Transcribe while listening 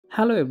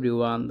Hello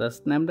everyone, the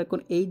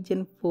Snapdragon 8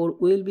 Gen 4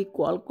 will be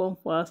Qualcomm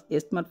first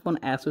smartphone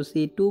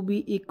associate to be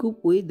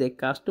equipped with a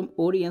custom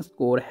Orient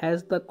core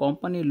as the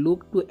company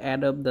looked to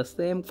adopt the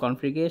same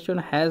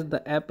configuration as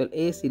the Apple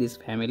A series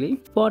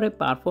family. For a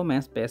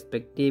performance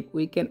perspective,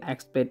 we can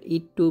expect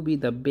it to be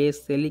the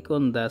best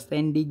silicon the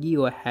San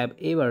Diego have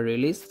ever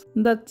released.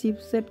 The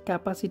chipset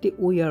capacity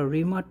we are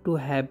rumored to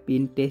have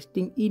been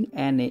testing in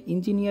an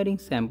engineering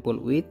sample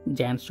with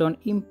Janssen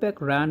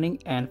Impact running,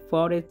 and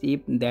for a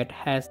chip that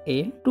has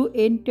a to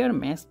enter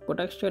mass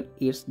production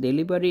its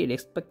delivery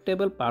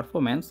respectable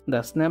performance, the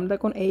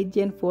Snapdragon 8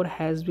 Gen 4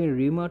 has been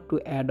rumored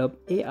to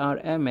adopt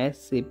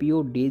ARMS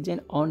CPU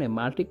design on a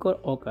multi-core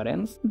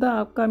occurrence. The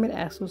upcoming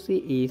SoC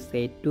is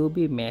said to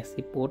be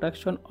massive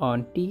production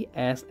on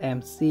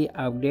TSMC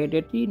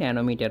upgraded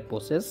 3nm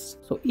process,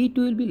 so it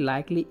will be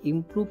likely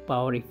improve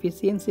power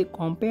efficiency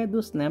compared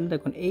to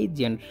Snapdragon 8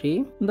 Gen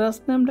 3. The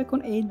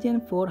Snapdragon 8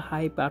 Gen 4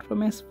 high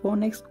performance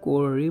Phoenix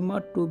core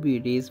rumored to be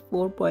reached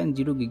 4.0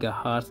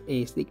 GHz,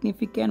 a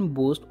significant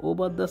boost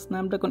over the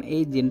Snapdragon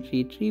 8 Gen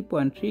 3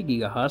 3.3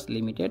 GHz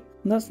limited.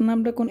 The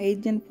Snapdragon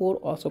 8 Gen 4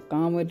 also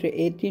comes with the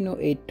Adreno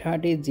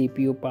 830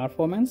 GPU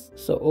performance.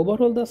 So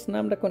overall the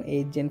Snapdragon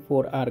 8 Gen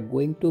 4 are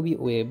going to be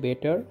way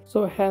better.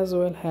 So as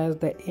well as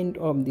the end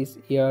of this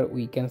year,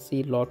 we can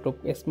see lot of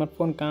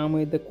smartphone come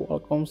with the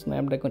Qualcomm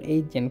Snapdragon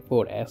 8 Gen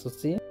 4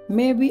 SoC.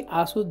 Maybe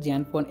Asus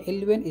Zenfone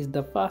 11 is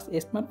the first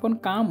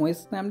smartphone come with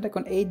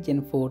Snapdragon 8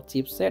 Gen 4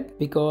 chipset,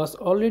 because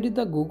already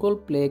the Google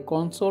Play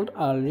console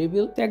are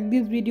revealed. Check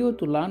this video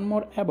to learn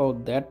more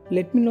about that.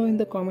 Let me know in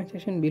the comment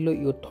section below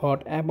your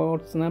thought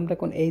about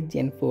Snapdragon 8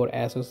 Gen 4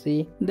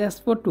 SoC. That's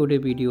for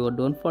today's video.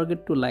 Don't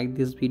forget to like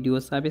this video,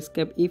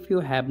 subscribe if you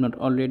have not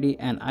already,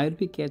 and I will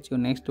be catch you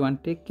next one.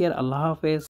 Take care. Allah Hafiz.